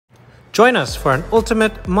Join us for an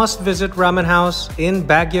ultimate must-visit ramen house in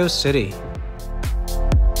Baguio City.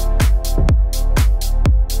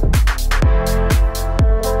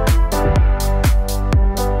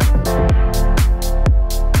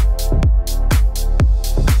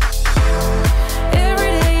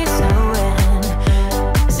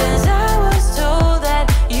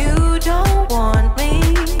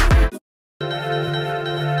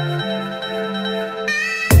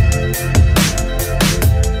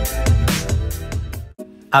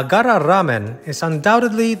 Agara Ramen is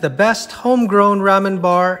undoubtedly the best homegrown ramen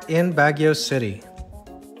bar in Baguio City.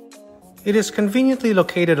 It is conveniently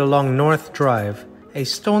located along North Drive, a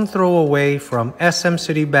stone throw away from SM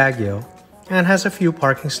City Baguio, and has a few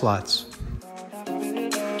parking slots.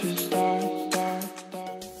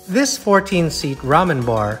 This 14-seat ramen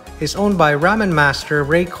bar is owned by Ramen Master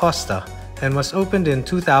Ray Costa and was opened in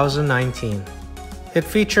 2019. It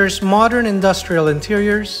features modern industrial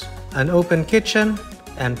interiors, an open kitchen,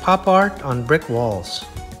 and pop art on brick walls.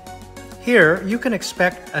 Here, you can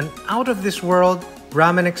expect an out-of-this-world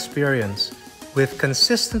ramen experience with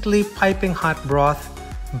consistently piping hot broth,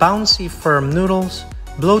 bouncy firm noodles,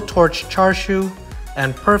 blowtorch char siu,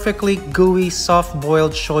 and perfectly gooey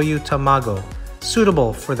soft-boiled shoyu tamago,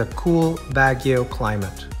 suitable for the cool Baguio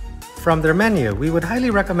climate. From their menu, we would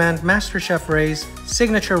highly recommend Master Chef Ray's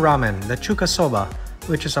signature ramen, the Chuka Soba,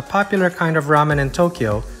 which is a popular kind of ramen in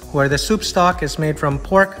Tokyo, where the soup stock is made from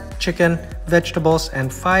pork, chicken, vegetables,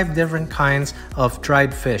 and 5 different kinds of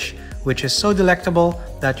dried fish, which is so delectable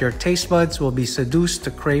that your taste buds will be seduced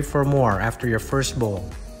to crave for more after your first bowl.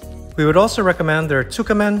 We would also recommend their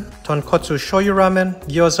Tsukemen, Tonkotsu Shoyu Ramen,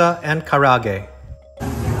 Gyoza and Karaage.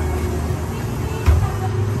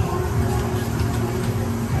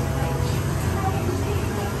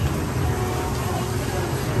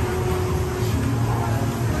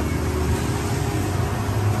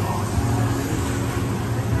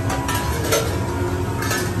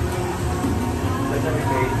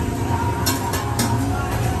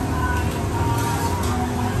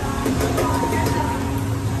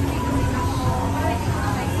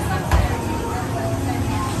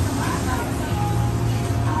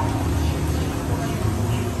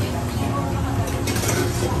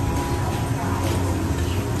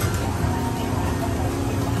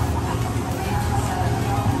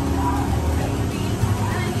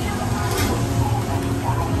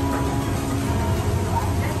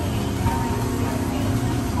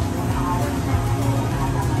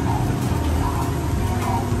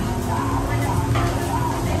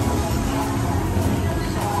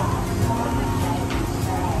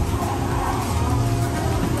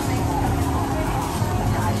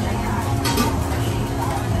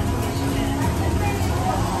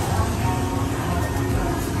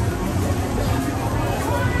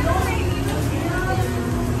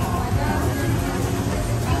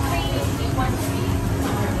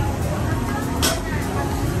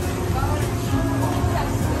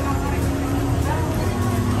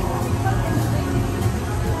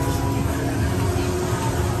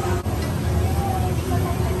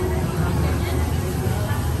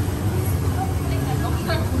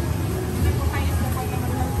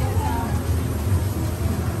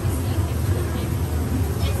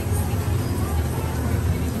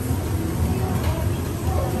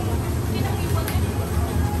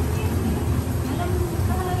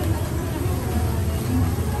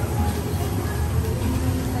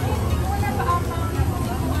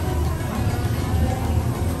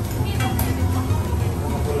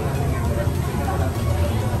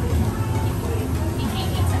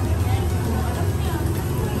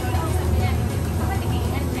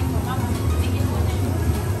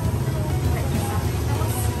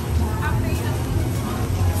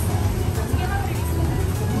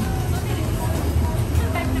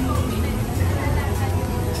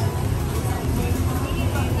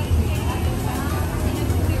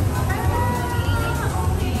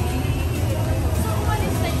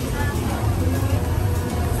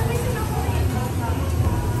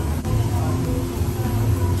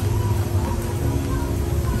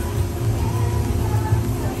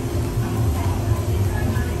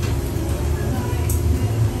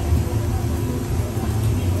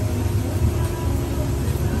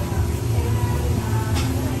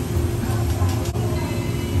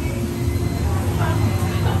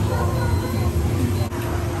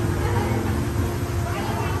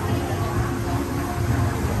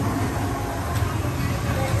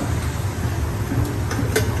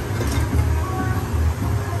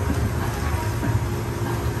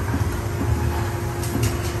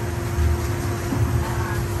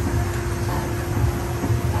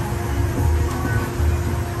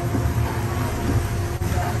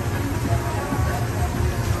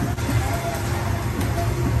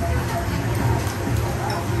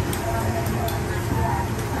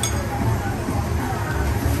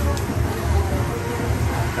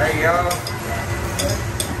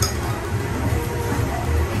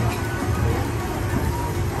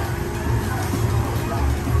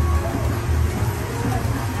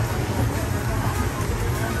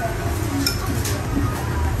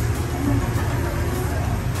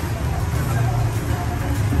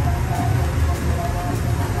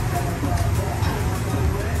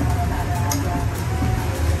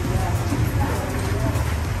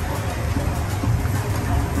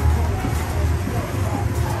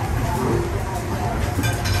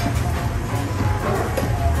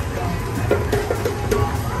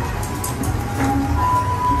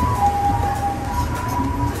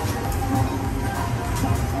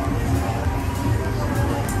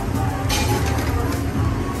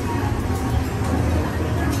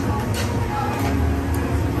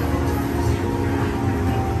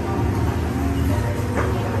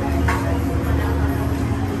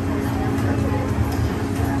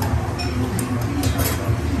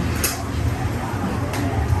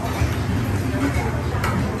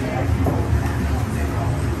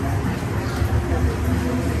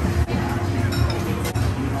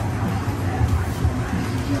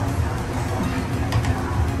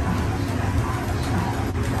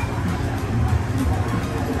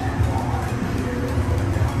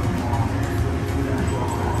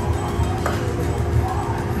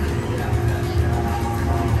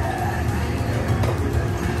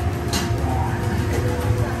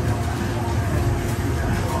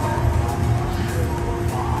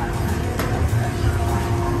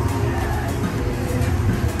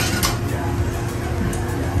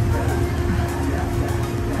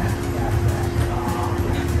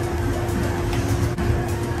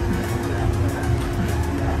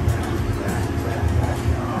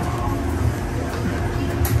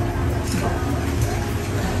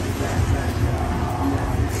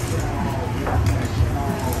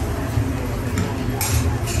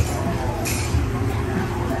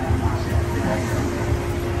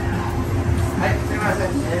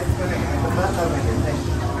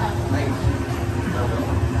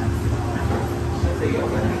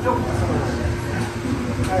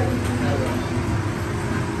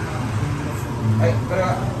 これ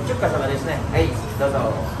はChuka Sobaですね。はい、どうぞ。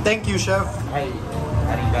Thank you, chef. はい、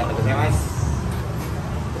ありがとうございます。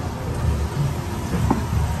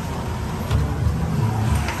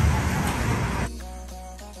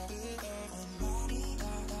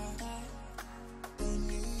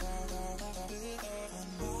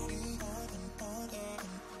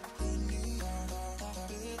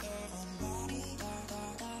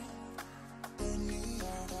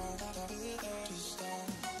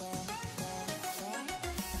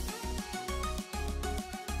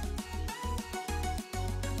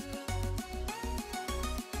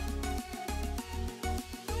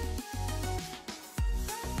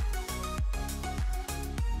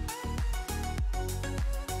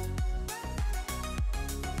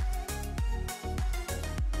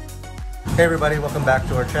Hey everybody, welcome back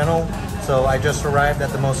to our channel. So I just arrived at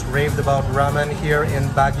the most raved about ramen here in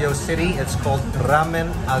Baguio City. It's called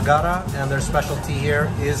Ramen Agara, and their specialty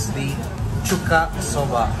here is the Chuka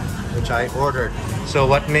Soba, which I ordered. So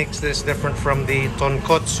what makes this different from the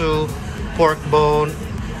Tonkotsu pork bone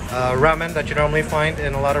ramen that you normally find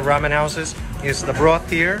in a lot of ramen houses is the broth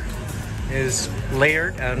here is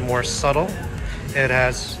layered and more subtle. It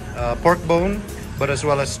has pork bone, but as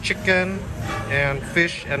well as chicken and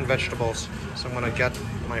fish and vegetables. So I'm gonna get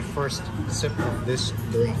my first sip of this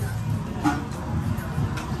broth.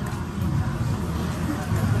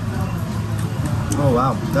 Oh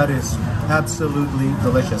wow, that is absolutely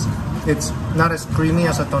delicious. It's not as creamy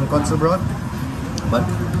as a tonkotsu broth, but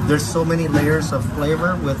there's so many layers of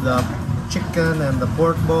flavor with the chicken and the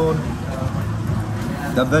pork bone,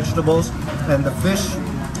 the vegetables, and the fish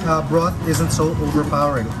broth isn't so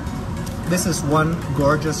overpowering. This is one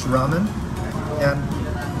gorgeous ramen, and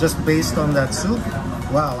just based on that soup,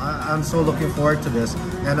 wow, I'm so looking forward to this.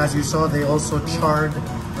 And as you saw, they also charred,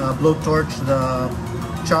 blowtorch the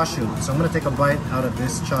chashu. So I'm gonna take a bite out of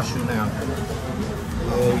this chashu now.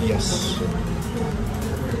 Oh yes.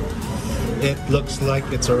 It looks like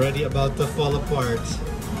it's already about to fall apart.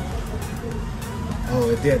 Oh,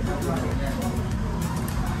 it did.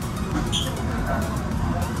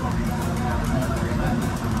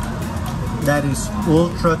 That is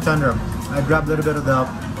ultra tender. I grabbed a little bit of the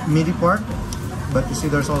meaty part, but you see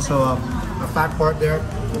there's also a fat part there.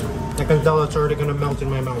 I can tell it's already gonna melt in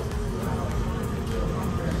my mouth.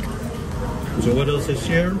 So what else is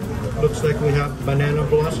here? Looks like we have banana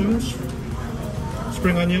blossoms,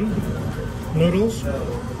 spring onion, noodles,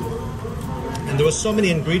 and there was so many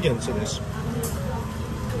ingredients in this.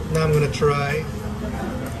 Now I'm gonna try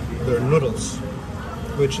their noodles,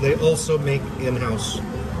 which they also make in-house.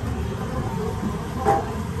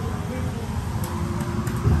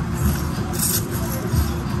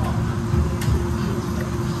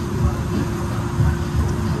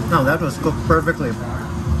 Now that was cooked perfectly.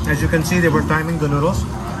 As you can see, they were timing the noodles.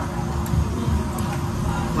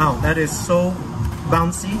 Wow, that is so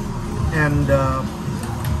bouncy, and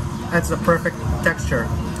that's the perfect texture.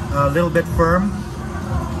 A little bit firm,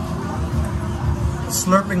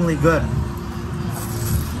 slurpingly good.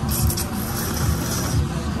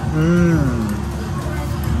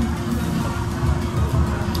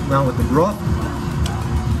 Now with the broth.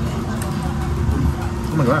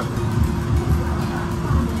 Oh my god.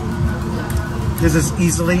 This is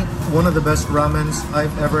easily one of the best ramens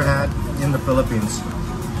I've ever had in the Philippines.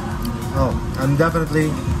 Oh, I'm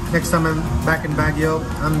definitely, next time I'm back in Baguio,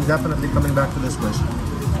 I'm definitely coming back to this place.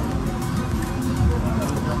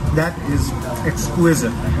 That is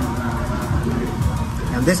exquisite.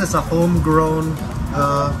 And this is a homegrown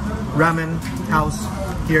ramen house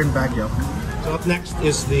here in Baguio. So up next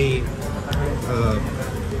is the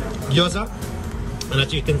gyoza. And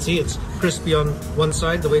as you can see, it's crispy on one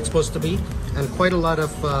side, the way it's supposed to be, and quite a lot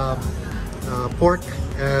of pork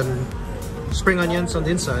and spring onions on the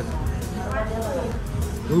inside.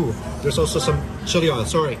 Ooh, there's also some chili oil.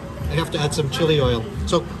 Sorry, I have to add some chili oil.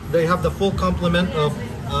 So they have the full complement of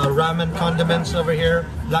ramen condiments over here: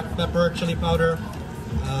 black pepper, chili powder,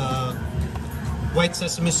 white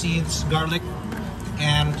sesame seeds, garlic,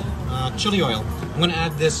 and chili oil. I'm gonna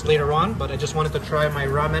add this later on, but I just wanted to try my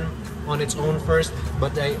ramen on its own first.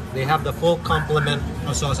 But they have the full complement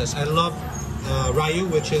of sauces. I love Ryu,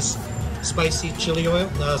 which is spicy chili oil,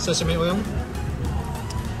 sesame oil.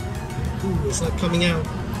 Ooh, it's not coming out.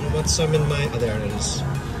 I want some in my, oh, there it is.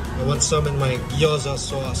 I want some in my gyoza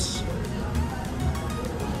sauce.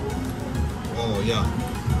 Oh yeah.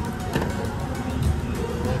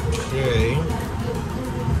 Okay.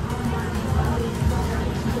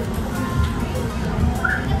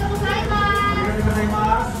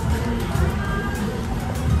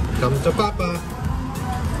 Come to Papa.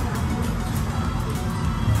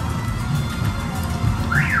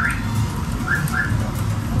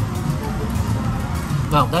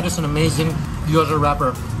 Wow, that is an amazing gyoza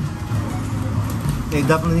wrapper. They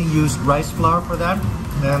definitely used rice flour for that,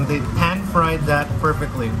 and they pan fried that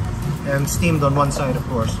perfectly and steamed on one side, of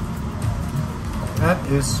course. That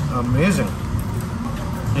is amazing.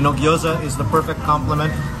 You know, gyoza is the perfect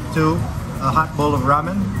complement to a hot bowl of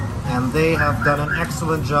ramen, and they have done an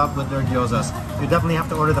excellent job with their gyozas. You definitely have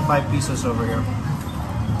to order the 5 pieces over here.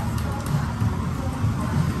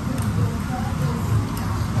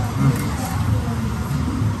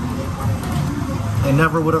 I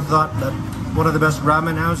never would have thought that one of the best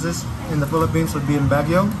ramen houses in the Philippines would be in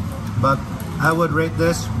Baguio, but I would rate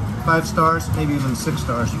this 5 stars, maybe even 6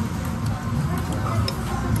 stars.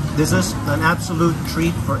 This is an absolute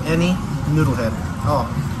treat for any noodle head. Oh,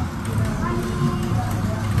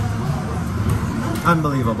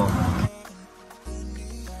 unbelievable.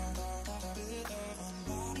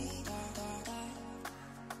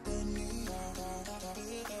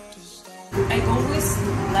 I always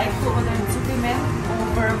like to order Tsukemen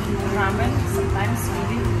over ramen, sometimes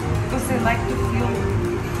really, because I like to feel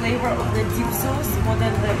flavor of the deep sauce more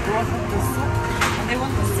than the broth of the soup. And I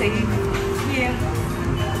want to say here,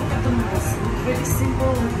 look at the noodles. Very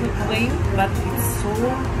simple, very plain, but it's so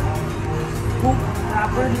cooked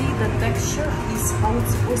properly. The texture is how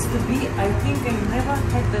it's supposed to be. I think I never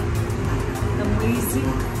had that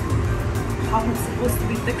amazing how it's supposed to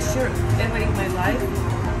be texture ever in my life.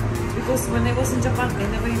 Because when I was in Japan, I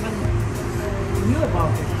never even knew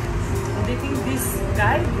about it. And I think this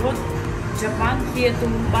guy brought Japan here to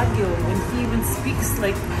Baguio, and he even speaks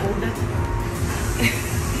like all that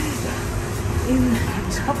in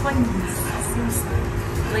Japanese. Seems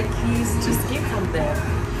like he just came from there.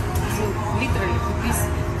 So literally,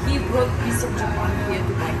 he brought piece of Japan here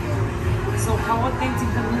to Baguio. So how authentic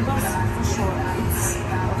the noodles? For sure, it's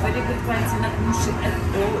a very good quality, not mushy at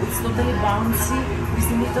all. It's totally bouncy with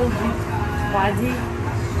a little bit body,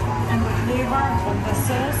 and the flavor of the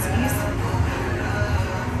sauce is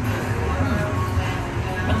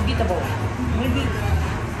unbeatable. Maybe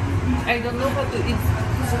I don't know how to eat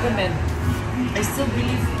Tsukemen. I still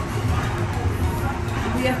believe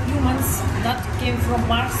we are humans, not came from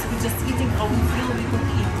Mars. We're just eating how we feel we could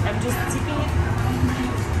eat. I'm just taking it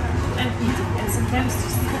and eating, and sometimes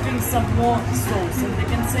just cooking some more sauce, and they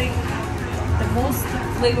can say the most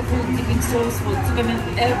flavorful dipping sauce for Tsukemen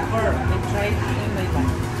ever I tried in my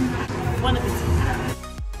life. One of it.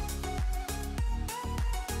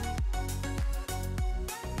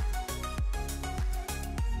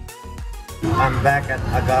 I'm back at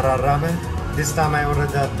Agara Ramen. This time I ordered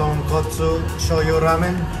the Tonkotsu Shoyu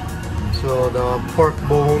Ramen. So the pork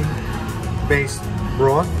bone based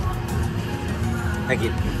broth.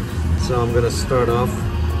 Again. So I'm gonna start off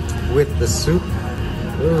with the soup.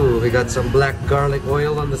 Ooh, we got some black garlic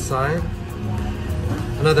oil on the side.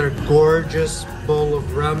 Another gorgeous bowl of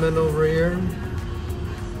ramen over here.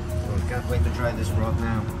 Oh, can't wait to try this broth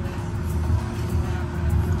now.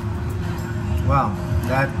 Wow,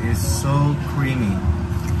 that is so creamy.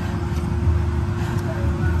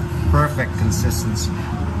 Perfect consistency.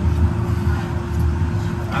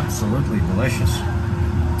 Absolutely delicious.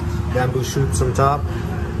 Bamboo shoots on top.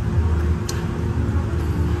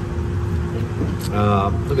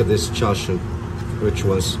 Look at this chashu, which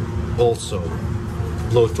was also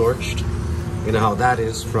blow-torched. You know how that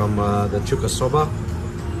is from the Chuka Soba.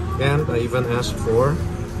 And I even asked for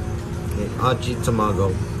an aji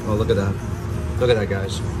tamago. Oh, look at that. Look at that,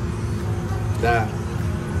 guys. That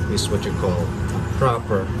is what you call a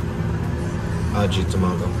proper aji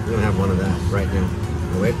tamago. We don't have one of that right now.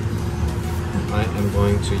 Oh, wait. I am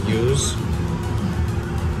going to use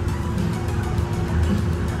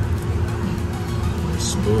a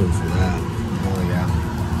spoon for that. Oh, yeah.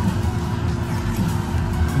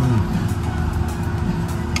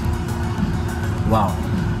 Wow.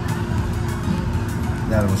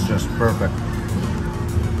 That was just perfect.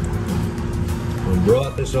 The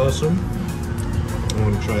broth is awesome. I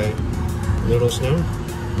want to try noodles now.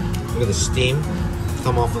 Look at the steam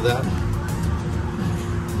come off of that.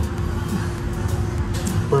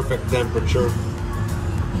 Perfect temperature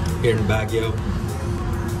here in Baguio.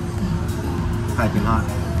 Piping hot.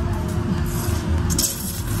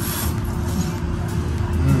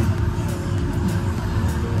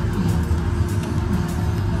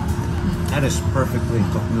 That is perfectly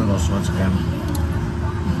cooked noodles once again.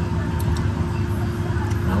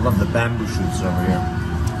 I love the bamboo shoots over here.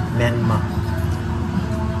 Menma.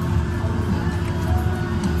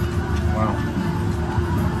 Wow.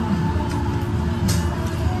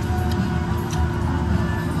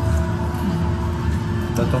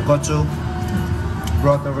 The tonkotsu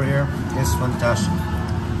broth over here is fantastic.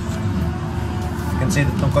 You can see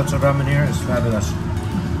the tonkotsu ramen here is fabulous.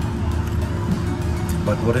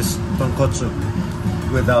 But what is tonkotsu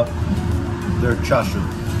without their chashu?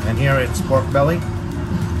 And here it's pork belly,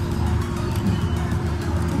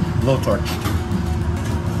 low torch.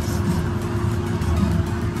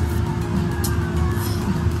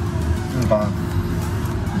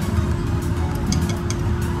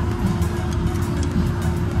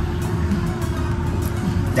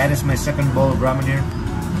 That is my second bowl of ramen here,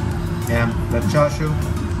 and the chashu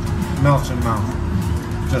melts in mouth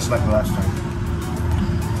just like the last time.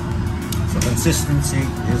 So consistency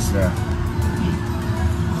is there.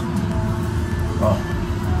 Oh,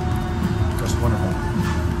 just wonderful.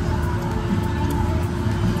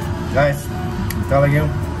 Guys, I'm telling you,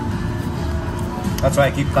 that's why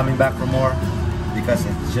I keep coming back for more, because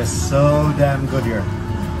it's just so damn good here.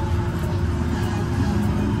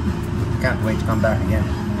 Can't wait to come back again.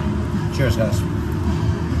 Cheers, guys.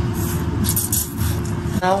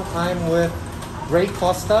 Now I'm with Ray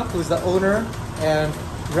Costa, who's the owner and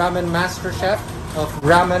Ramen Master Chef of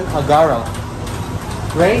Ramen Agara.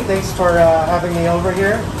 Ray, thanks for having me over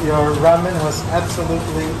here. Your ramen was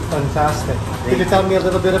absolutely fantastic. Can you tell me a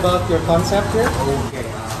little bit about your concept here? Okay.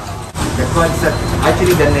 The concept,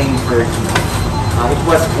 actually the name first, it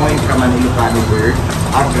was coined from an Ilocano word,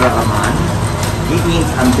 Agara Ramen. It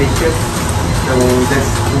means ambitious. So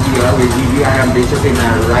that's who we are. We are ambitious in a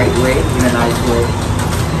right way, in a nice way.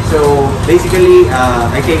 So basically,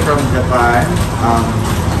 I came from Japan.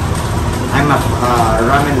 I'm a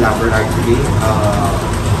ramen lover actually.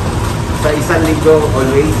 Sa isang linggo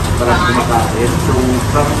always parang kumakain. So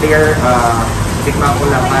from there, tikman ko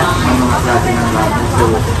lahat ng mga klase ng ramen. So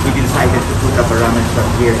we decided to put up a ramen shop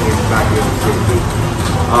here in Baguio City.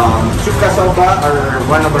 Chuka Soba are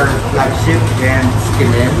one of our flagship, and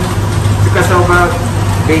Tsukemen. Chuka Soba,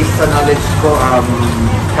 based sa knowledge ko,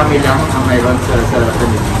 kami lang ang mayroon sa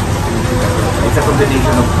Philippines. It's a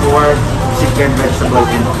combination of pork, chicken, vegetable,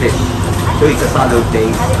 and fish. So it's a solid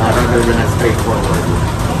taste rather than a straightforward.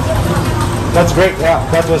 That's great. Yeah,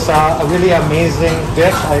 that was a really amazing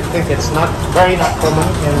dish. I think it's not common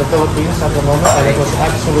in the Philippines at the moment, and it was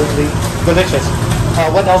absolutely delicious.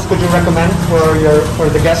 What else could you recommend for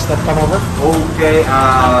the guests that come over? Okay,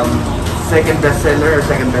 second bestseller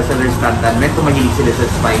is Tantan. Kung mahilig sila sa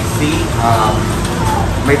spicy,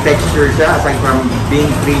 may texture siya aside from being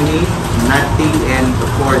creamy, nutty, and of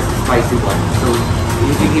course spicy one. So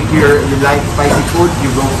if you like spicy food, you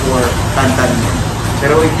go for Tantan.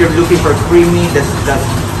 Pero if you're looking for creamy,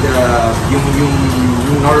 yung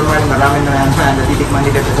normal marami na natitikman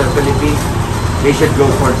nila sa Philippines, they should go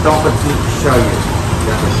for Tonkotsu Shoyu.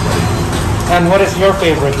 And what is your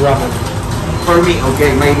favorite ramen? For me,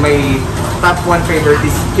 okay, my top one favorite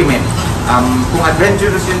is Tsukemen. Kung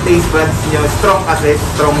adventurous yung taste buds nyo,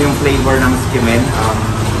 strong yung flavor ng Tsukemen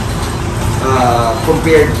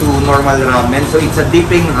compared to normal ramen. So it's a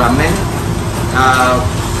dipping ramen.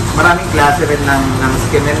 Maraming klase rin ng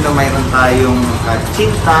Tsukemen, no? Mayroon tayong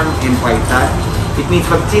chintan and paitan. It means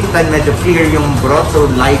pag chintan, medyo clear yung broth, so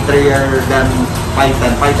lighter than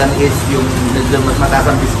paitan. Paitan is yung medyo mas mataas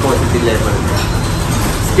ang viscosity level niya.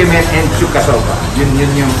 Tsukemen and Chuka Soba. Yun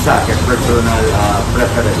yung sa akin, personal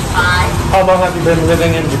preference. How long have you been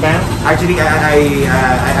living in Japan? Actually,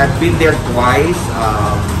 I've been there twice.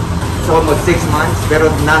 So almost 6 months. Pero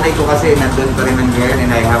nanay ko kasi nandun pa rin ngayon,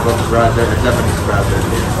 and I have a Japanese brother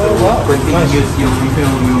there. So continuous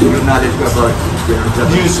yung knowledge ko about Japanese.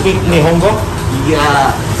 Do you speak Nihongo?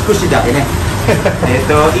 Yeah, 少しだけね。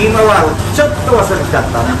今はちょっと忘れちゃっ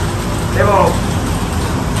たな。でも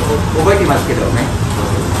覚えてますけどね。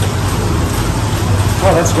Oh,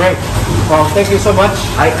 that's great. Well, thank you so much.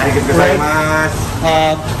 はい、ありがとうございます。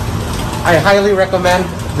I highly recommend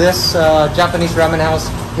this Japanese ramen house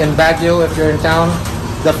in Baguio if you're in town.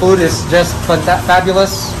 The food is just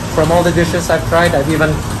fabulous from all the dishes I've tried. I've even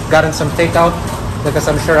gotten some takeout because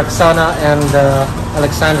I'm sure Oksana and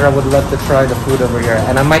Alexandra would love to try the food over here.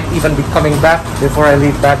 And I might even be coming back before I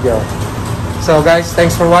leave Baguio. So guys,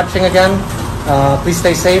 thanks for watching again. Please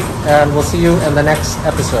stay safe, and we'll see you in the next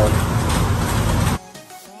episode.